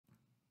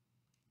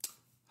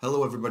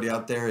Hello, everybody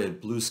out there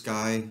at Blue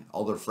Sky,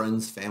 all their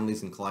friends,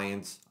 families, and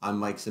clients. I'm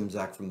Mike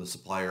Simzak from the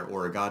supplier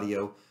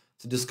OrigAudio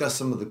to discuss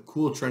some of the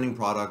cool trending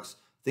products,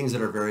 things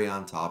that are very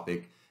on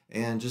topic,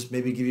 and just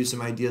maybe give you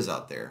some ideas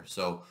out there.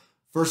 So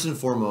first and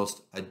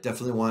foremost, I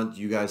definitely want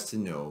you guys to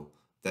know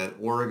that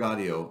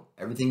OrigAudio,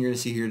 everything you're going to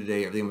see here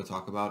today, everything I'm going to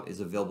talk about is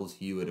available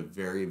to you at a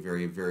very,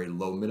 very, very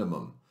low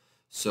minimum.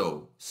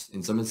 So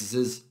in some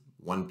instances,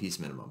 one piece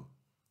minimum.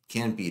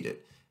 Can't beat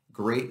it.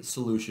 Great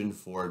solution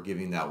for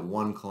giving that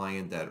one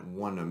client that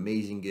one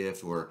amazing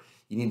gift, or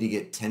you need to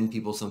get 10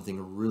 people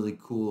something really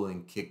cool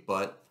and kick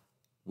butt.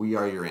 We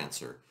are your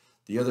answer.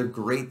 The other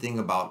great thing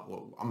about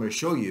what I'm going to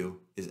show you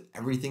is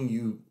everything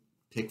you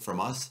pick from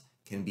us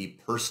can be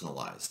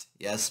personalized.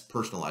 Yes,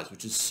 personalized,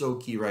 which is so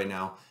key right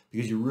now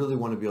because you really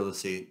want to be able to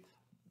say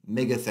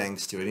mega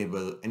thanks to any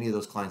of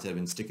those clients that have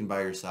been sticking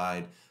by your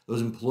side,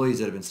 those employees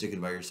that have been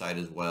sticking by your side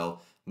as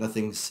well.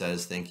 Nothing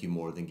says thank you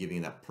more than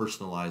giving that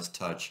personalized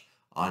touch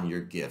on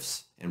your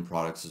gifts and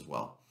products as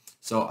well.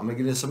 So I'm going to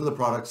get into some of the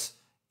products,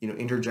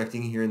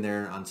 interjecting here and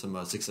there on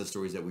some success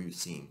stories that we've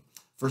seen.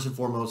 First and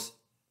foremost,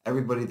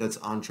 everything that's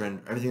on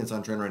trend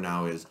right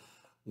now is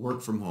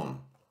work from home.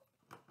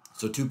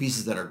 So two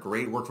pieces that are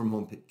great work from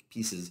home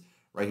pieces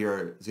right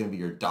here is going to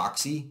be your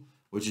Doxy,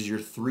 which is your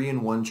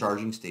 3-in-1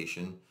 charging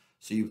station.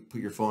 So you put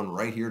your phone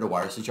right here to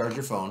wirelessly charge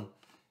your phone.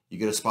 You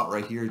get a spot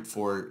right here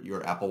for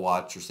your Apple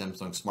Watch or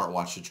Samsung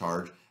smartwatch to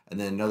charge, and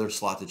then another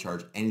slot to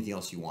charge anything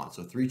else you want.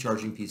 So 3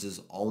 charging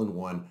pieces all in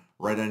one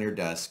right on your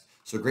desk.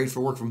 So great for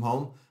work from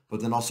home, but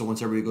then also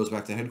once everybody goes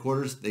back to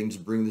headquarters, they can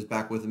just bring this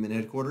back with them in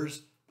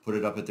headquarters, put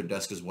it up at their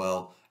desk as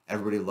well.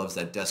 Everybody loves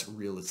that desk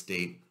real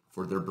estate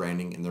for their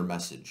branding and their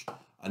message.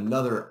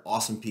 Another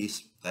awesome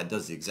piece that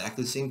does the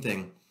exactly same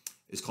thing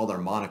is called our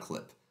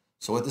monoclip.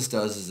 So what this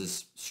does is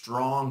this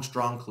strong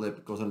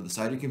clip goes onto the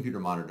side of your computer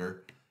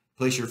monitor.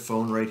 Place your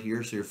phone right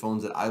here so your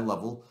phone's at eye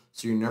level,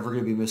 so you're never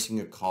going to be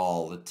missing a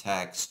call, a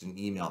text, an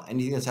email.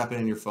 Anything that's happening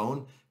on your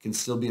phone can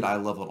still be at eye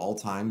level at all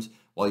times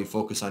while you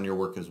focus on your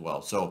work as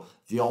well. So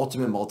the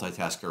ultimate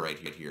multitasker right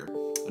here.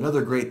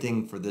 Another great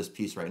thing for this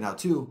piece right now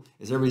too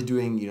is everybody's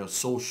doing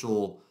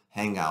social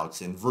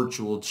hangouts and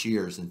virtual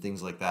cheers and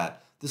things like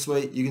that. This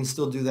way you can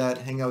still do that,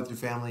 hang out with your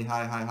family,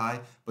 hi,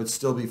 but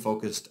still be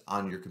focused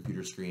on your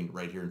computer screen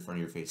right here in front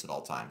of your face at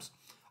all times.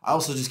 I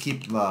also just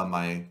keep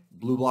my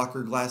blue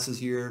blocker glasses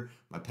here,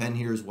 my pen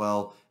here as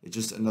well. It's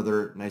just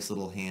another nice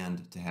little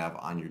hand to have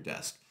on your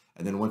desk.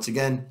 And then once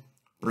again,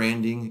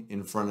 branding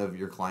in front of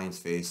your client's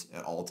face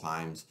at all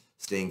times,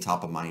 staying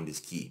top of mind is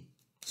key.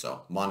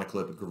 So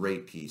monoclip,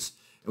 great piece.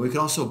 And we can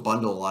also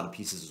bundle a lot of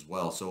pieces as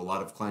well. So a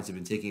lot of clients have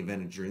been taking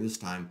advantage during this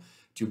time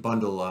to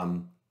bundle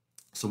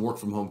some work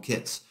from home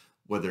kits,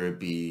 whether it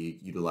be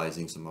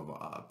utilizing some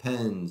of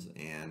pens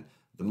and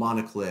the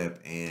monoclip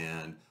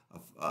and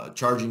a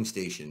charging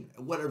station,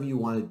 whatever you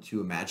wanted to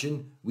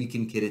imagine, we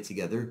can kit it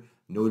together,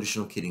 no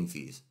additional kitting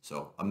fees.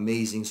 So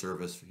amazing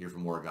service here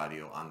from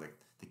OrigAudio on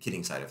the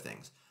kitting side of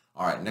things.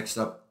 All right, next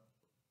up,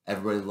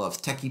 everybody loves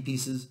techie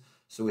pieces.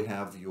 So we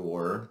have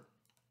your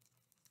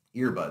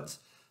earbuds.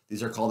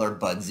 These are called our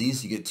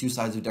budsies. You get 2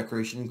 sides of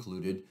decoration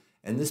included.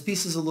 And this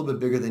piece is a little bit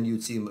bigger than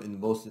you'd see in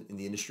most in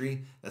the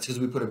industry. That's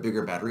because we put a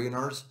bigger battery in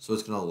ours, so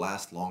it's going to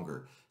last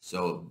longer.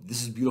 So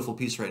this is a beautiful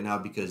piece right now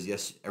because,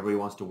 yes, everybody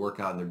wants to work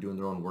out and they're doing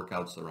their own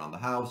workouts around the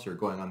house or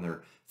going on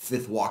their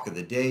 5th walk of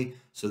the day.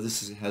 So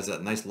has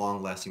that nice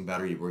long-lasting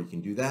battery where you can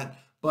do that.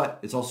 But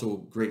it's also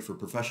great for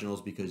professionals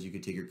because you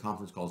can take your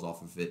conference calls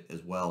off of it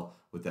as well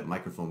with that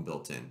microphone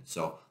built in.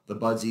 So the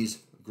budsies,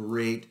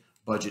 great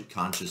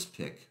budget-conscious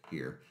pick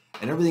here.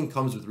 And everything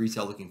comes with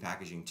retail looking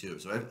packaging too.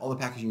 So all the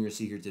packaging you're going to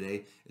see here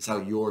today is how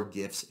your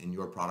gifts and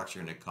your products are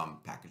going to come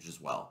packaged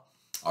as well.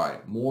 All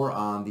right, more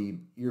on the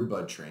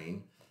earbud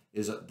train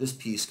is this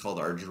piece called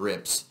our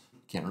Drips.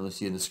 Can't really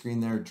see it in the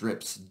screen there.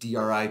 Drips,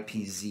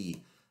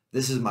 D-R-I-P-Z.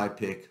 This is my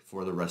pick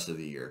for the rest of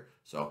the year.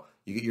 So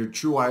you get your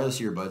true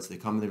wireless earbuds. They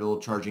come in their little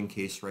charging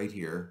case right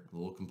here, a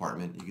little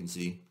compartment you can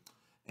see.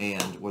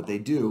 And what they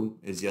do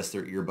is, yes,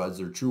 they're earbuds.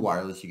 They're true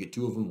wireless. You get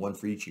 2 of them, 1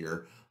 for each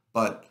ear.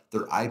 But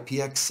they're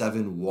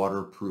IPX7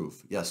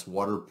 waterproof. Yes,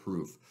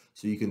 waterproof.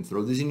 So you can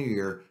throw these in your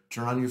ear,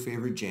 turn on your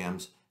favorite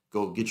jams,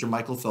 go get your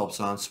Michael Phelps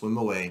on, swim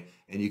away,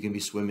 and you can be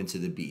swimming to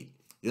the beat.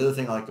 The other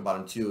thing I like about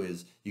them too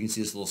is you can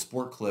see this little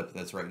sport clip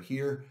that's right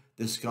here.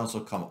 This can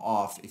also come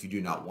off if you do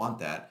not want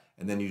that.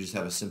 And then you just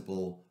have a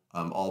simple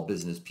all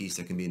business piece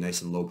that can be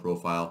nice and low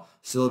profile.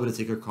 Still able to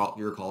take your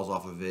calls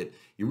off of it.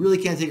 You really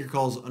can't take your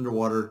calls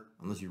underwater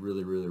unless you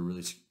really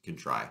can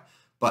try.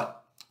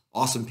 But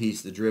awesome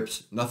piece, the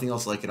Drips, nothing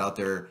else like it out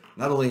there,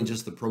 not only in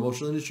just the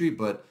promotional industry,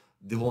 but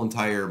the whole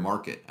entire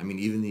market. I mean,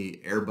 even the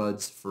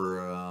earbuds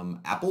for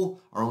Apple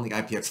are only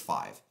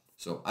IPX5.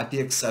 So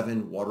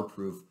IPX7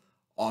 waterproof,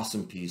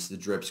 awesome piece. The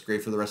Drips,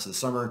 great for the rest of the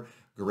summer,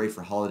 great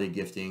for holiday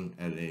gifting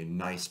at a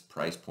nice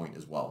price point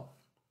as well.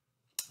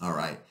 All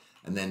right,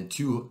 and then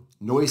 2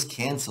 noise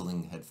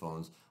canceling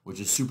headphones, which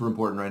is super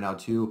important right now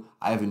too.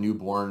 I have a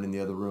newborn in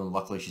the other room.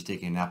 Luckily, she's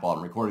taking a nap while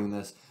I'm recording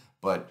this.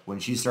 but when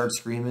she starts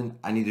screaming,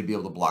 I need to be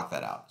able to block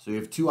that out. So you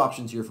have two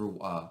options here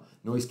for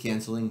noise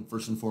canceling.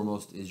 First and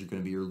foremost is you're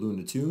going to be your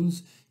Luna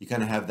Tunes. You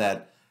kind of have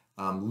that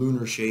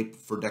lunar shape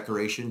for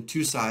decoration.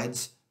 Two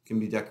sides can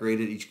be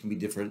decorated. Each can be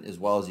different, as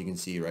well as you can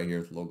see right here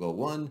with logo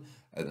 1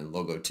 and then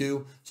logo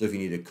 2. So if you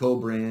need a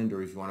co-brand,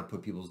 or if you want to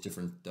put people's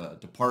different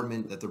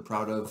department that they're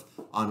proud of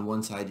on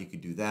one side, you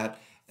could do that.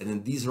 And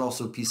then these are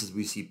also pieces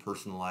we see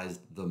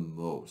personalized the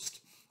most,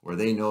 where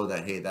they know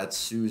that, hey, that's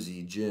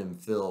Susie, Jim,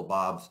 Phil,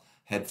 Bob's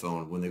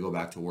headphone when they go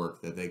back to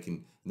work, that they're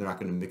not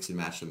going to mix and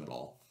match them at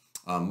all.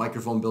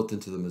 Microphone built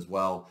into them as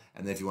well.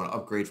 And then if you want to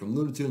upgrade from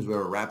Luna Tunes, we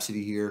have a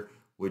Rhapsody here,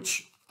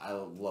 which I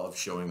love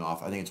showing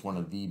off. I think it's one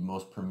of the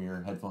most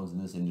premier headphones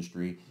in this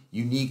industry.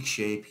 Unique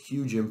shape,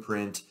 huge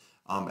imprint.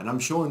 And I'm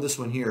showing this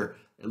one here.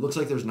 It looks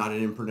like there's not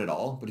an imprint at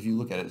all, but if you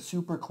look at it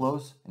super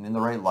close and in the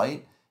right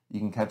light, you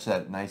can catch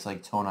that nice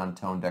like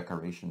tone-on-tone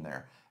decoration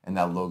there. And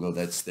that logo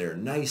that's there,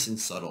 nice and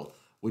subtle,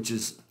 which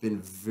has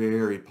been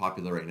very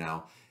popular right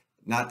now.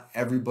 Not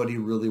everybody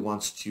really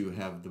wants to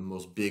have the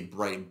most big,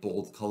 bright,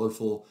 bold,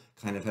 colorful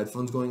kind of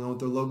headphones going on with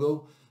their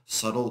logo.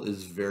 Subtle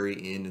is very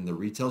in the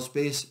retail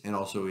space, and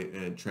also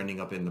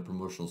trending up in the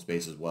promotional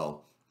space as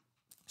well.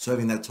 So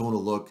having that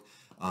tonal look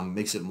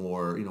makes it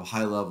more,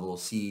 high level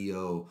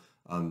CEO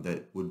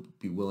that would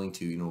be willing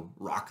to,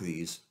 rock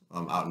these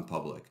out in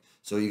public.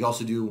 So you can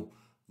also do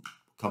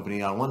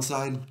company on one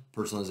side,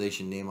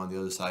 personalization name on the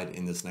other side,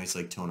 in this nice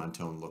like tone on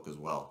tone look as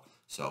well.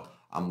 So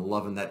I'm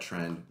loving that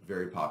trend,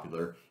 very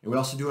popular. And we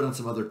also do it on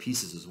some other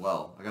pieces as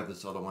well. I got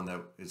this other one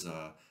that is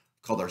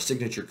called our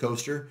signature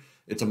coaster.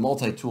 It's a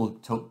multi-tool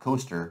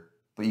coaster,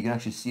 but you can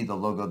actually see the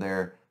logo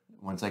there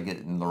once I get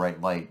it in the right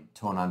light.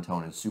 Tone on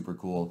tone is super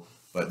cool.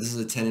 But this is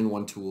a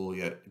 10-in-1 tool.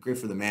 Yeah, great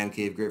for the man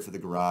cave, great for the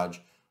garage.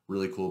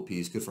 Really cool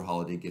piece, good for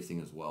holiday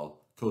gifting as well.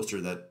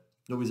 Coaster that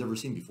nobody's ever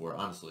seen before,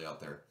 honestly,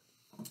 out there.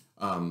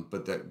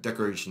 But the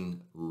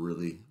decoration,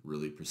 really,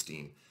 really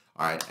pristine.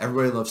 All right,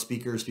 everybody loves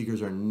speakers.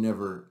 Speakers are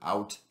never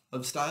out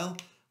of style.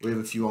 We have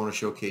a few I want to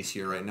showcase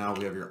here right now.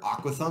 We have your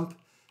AquaThump.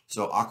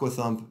 So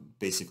AquaThump,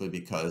 basically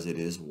because it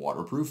is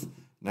waterproof.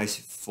 Nice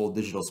full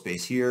digital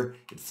space here.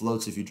 It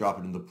floats if you drop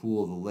it in the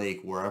pool, the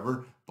lake,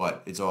 wherever,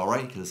 but it's all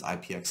right because it's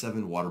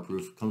IPX7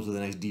 waterproof. Comes with a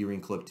nice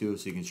D-ring clip too,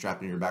 so you can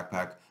strap it in your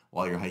backpack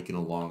while you're hiking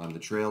along on the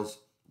trails,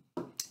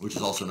 which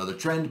is also another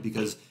trend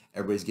because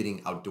everybody's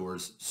getting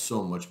outdoors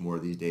so much more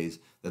these days.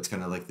 That's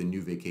kind of like the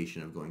new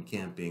vacation of going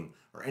camping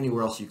or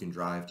anywhere else you can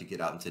drive to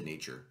get out into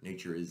nature.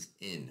 Nature is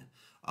in.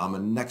 A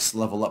next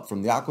level up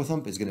from the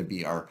AquaThump is going to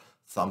be our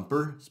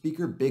Thumper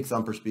speaker, big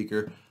Thumper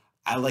speaker.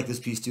 I like this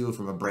piece too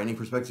from a branding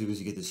perspective because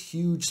you get this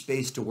huge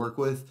space to work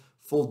with,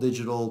 full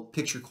digital,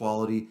 picture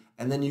quality,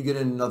 and then you get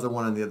another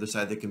one on the other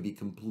side that can be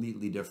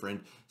completely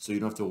different. So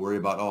you don't have to worry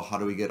about, oh, how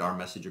do we get our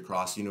message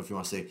across? If you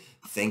want to say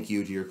thank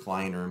you to your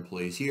client or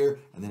employees here,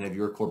 and then have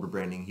your corporate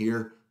branding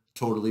here,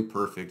 totally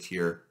perfect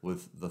here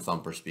with the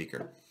Thumper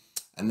speaker.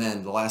 And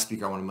then the last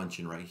speaker I want to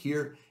mention right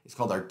here is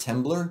called our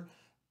Tembler.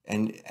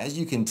 And as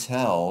you can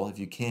tell, if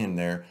you can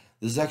there,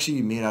 this is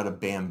actually made out of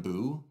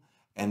bamboo,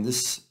 and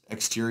this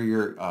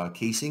exterior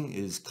casing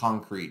is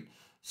concrete.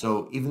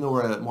 So even though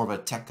we're more of a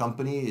tech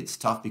company, it's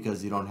tough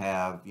because you don't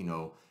have,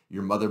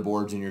 your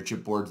motherboards and your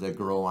chipboards that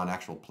grow on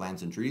actual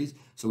plants and trees.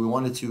 So we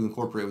wanted to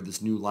incorporate with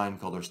this new line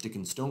called our Stick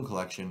and Stone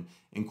collection,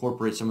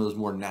 incorporate some of those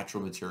more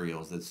natural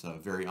materials that's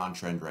very on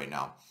trend right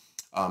now.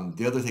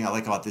 The other thing I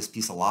like about this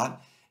piece a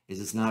lot is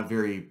it's not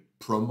very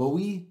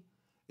promo-y.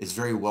 It's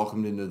very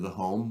welcomed into the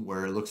home,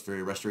 where it looks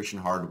very Restoration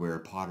Hardware,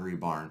 Pottery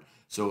Barn.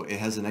 So it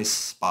has a nice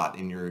spot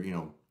in your,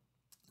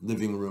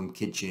 living room,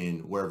 kitchen,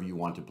 wherever you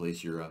want to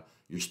place your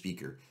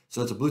speaker.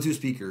 So it's a Bluetooth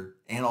speaker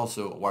and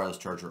also a wireless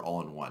charger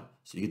all in one.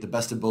 So you get the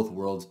best of both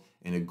worlds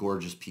in a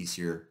gorgeous piece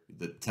here,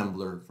 the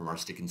Tembler from our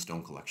Stick and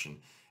Stone collection.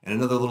 And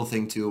another little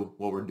thing too,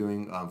 what we're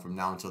doing from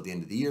now until the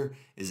end of the year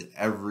is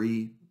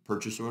every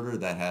purchase order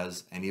that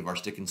has any of our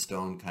Stick and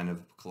Stone kind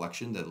of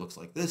collection that looks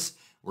like this,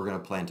 we're going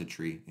to plant a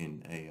tree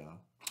in a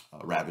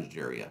ravaged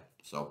area.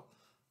 So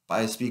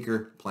buy a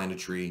speaker, plant a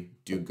tree,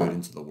 do good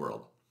into the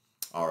world.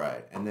 All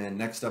right, and then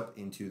next up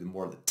into the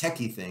more of the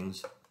techie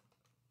things.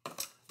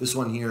 This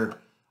one here,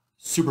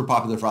 super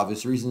popular for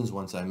obvious reasons.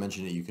 Once I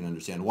mention it, you can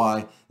understand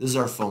why. This is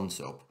our phone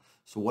soap.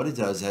 So what it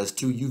does, it has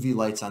two UV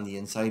lights on the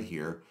inside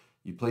here.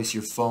 You place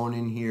your phone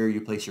in here,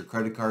 you place your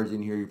credit cards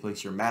in here, you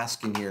place your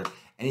mask in here,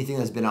 anything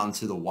that's been out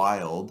into the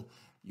wild.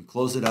 You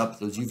close it up,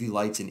 those UV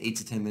lights in 8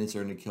 to 10 minutes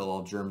are going to kill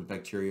all germs,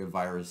 bacteria,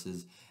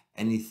 viruses,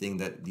 anything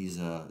that these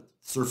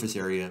surface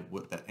areas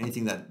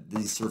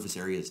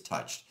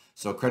touched.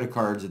 So credit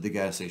cards at the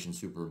gas station,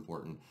 super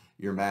important.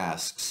 Your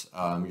masks,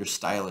 your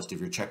stylus, if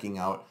you're checking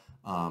out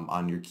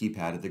on your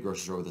keypad at the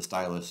grocery store with a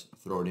stylus,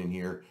 throw it in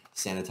here,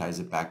 sanitize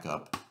it back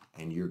up,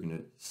 and you're going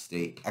to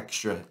stay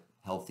extra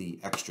healthy,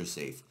 extra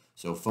safe.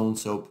 So phone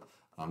soap,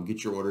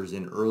 get your orders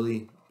in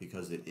early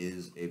because it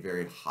is a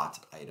very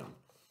hot item.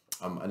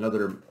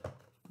 Another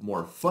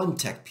more fun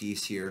tech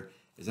piece here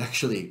is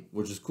actually,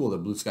 which is cool that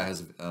Blue Sky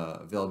has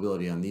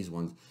availability on these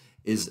ones,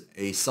 is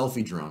a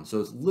selfie drone.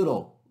 So it's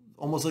little,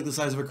 almost like the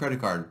size of a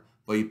credit card,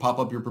 but you pop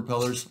up your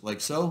propellers like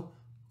so,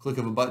 click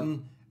of a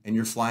button, and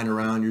you're flying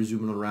around, you're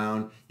zooming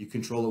around, you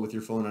control it with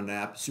your phone on an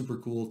app. Super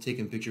cool,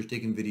 taking pictures,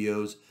 taking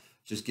videos,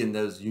 just getting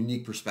those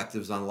unique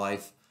perspectives on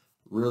life.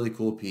 Really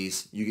cool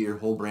piece. You get your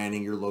whole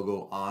branding, your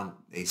logo on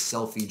a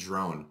selfie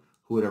drone.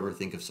 Who would ever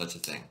think of such a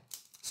thing?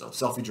 So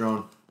selfie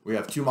drone, we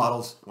have two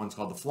models. One's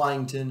called the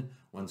Flyington,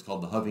 one's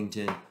called the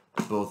Hovington.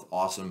 Both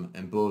awesome,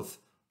 and both,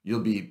 you'll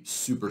be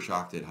super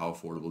shocked at how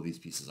affordable these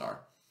pieces are.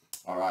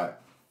 All right,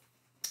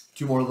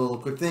 two more little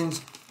quick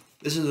things.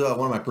 This is one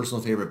of my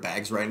personal favorite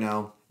bags right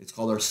now. It's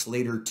called our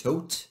Slater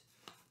Tote.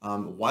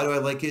 Why do I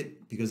like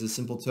it? Because it's a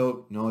simple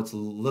tote? No, it's a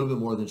little bit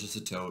more than just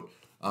a tote.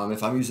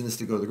 If I'm using this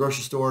to go to the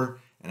grocery store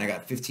and I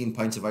got 15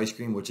 pints of ice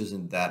cream, which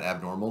isn't that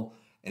abnormal,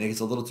 and it gets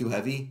a little too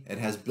heavy, it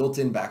has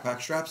built-in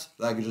backpack straps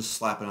that I can just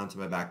slap it onto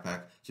my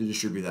backpack to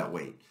distribute that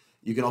weight.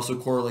 You can also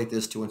correlate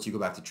this to once you go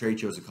back to trade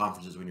shows and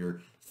conferences when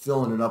you're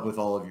filling it up with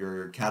all of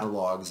your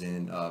catalogs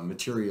and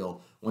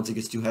material. Once it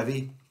gets too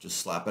heavy, just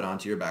slap it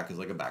onto your back as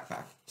like a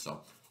backpack.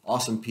 So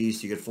awesome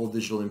piece. You get full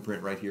digital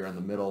imprint right here on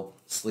the middle.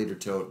 Slater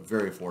Tote,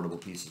 very affordable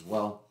piece as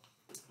well.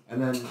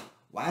 And then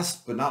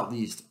last but not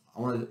least,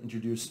 I want to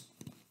introduce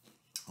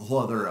a whole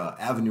other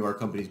avenue our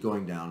company's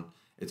going down.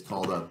 It's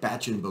called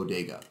Batch and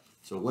Bodega.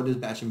 So what is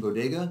Batch and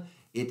Bodega?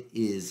 It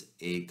is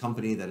a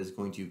company that is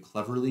going to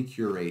cleverly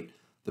curate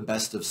the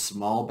best of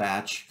small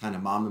batch, kind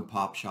of mom and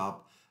pop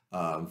shop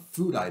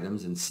food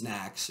items and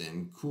snacks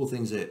and cool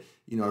things that,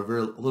 you know, are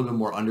a little bit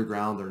more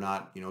underground. They're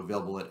not, you know,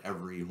 available at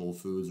every Whole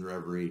Foods or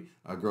every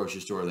grocery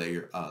store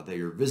that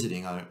you're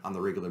visiting on the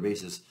regular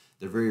basis.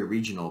 They're very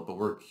regional, but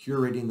we're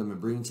curating them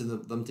and bringing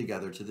them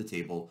together to the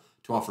table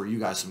to offer you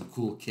guys some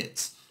cool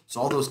kits.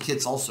 So all those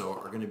kits also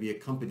are going to be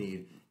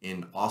accompanied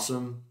in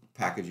awesome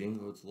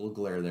packaging. Oh, it's a little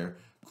glare there.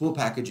 Cool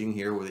packaging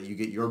here where you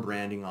get your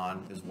branding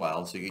on as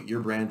well. So you get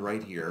your brand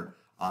right here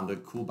on the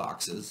cool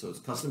boxes. So it's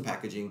custom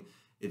packaging.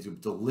 It's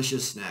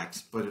delicious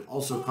snacks, but it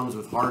also comes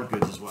with hard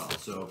goods as well.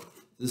 So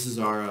this is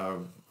our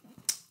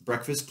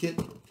breakfast kit.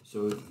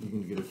 So you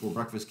can get a cool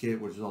breakfast kit,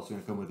 which is also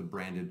going to come with a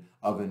branded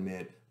oven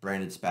mitt,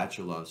 branded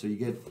spatula. So you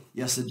get,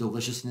 yes, the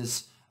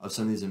deliciousness of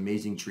some of these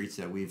amazing treats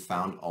that we've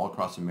found all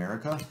across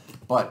America,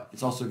 but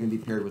it's also going to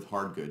be paired with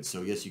hard goods.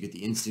 So yes, you get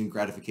the instant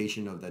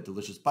gratification of that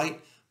delicious bite,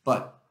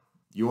 but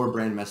your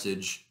brand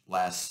message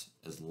lasts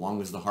as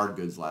long as the hard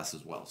goods last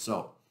as well.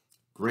 So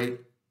great,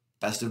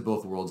 best of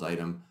both worlds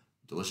item,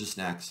 delicious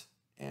snacks,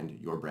 and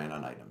your brand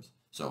on items.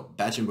 So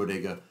Batch and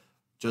Bodega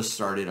just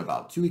started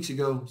about 2 weeks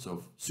ago,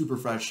 so super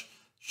fresh.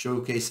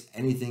 Showcase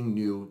anything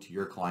new to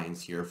your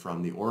clients here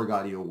from the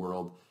OrigAudio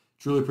world.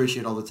 Truly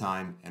appreciate all the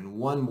time. And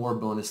one more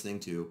bonus thing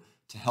too,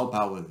 to help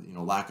out with, you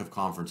know, lack of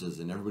conferences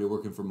and everybody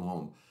working from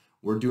home.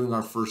 We're doing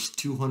our first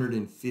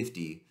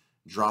 250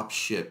 drop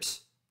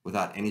ships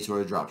without any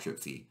sort of drop ship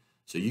fee.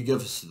 So you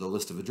give us the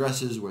list of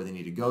addresses where they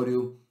need to go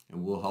to,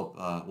 and we'll help.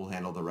 We'll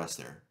handle the rest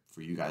there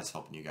for you guys,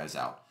 helping you guys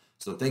out.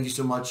 So thank you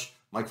so much.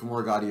 Mike from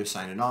OrigAudio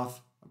signing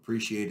off.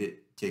 Appreciate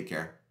it. Take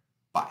care.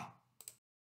 Bye.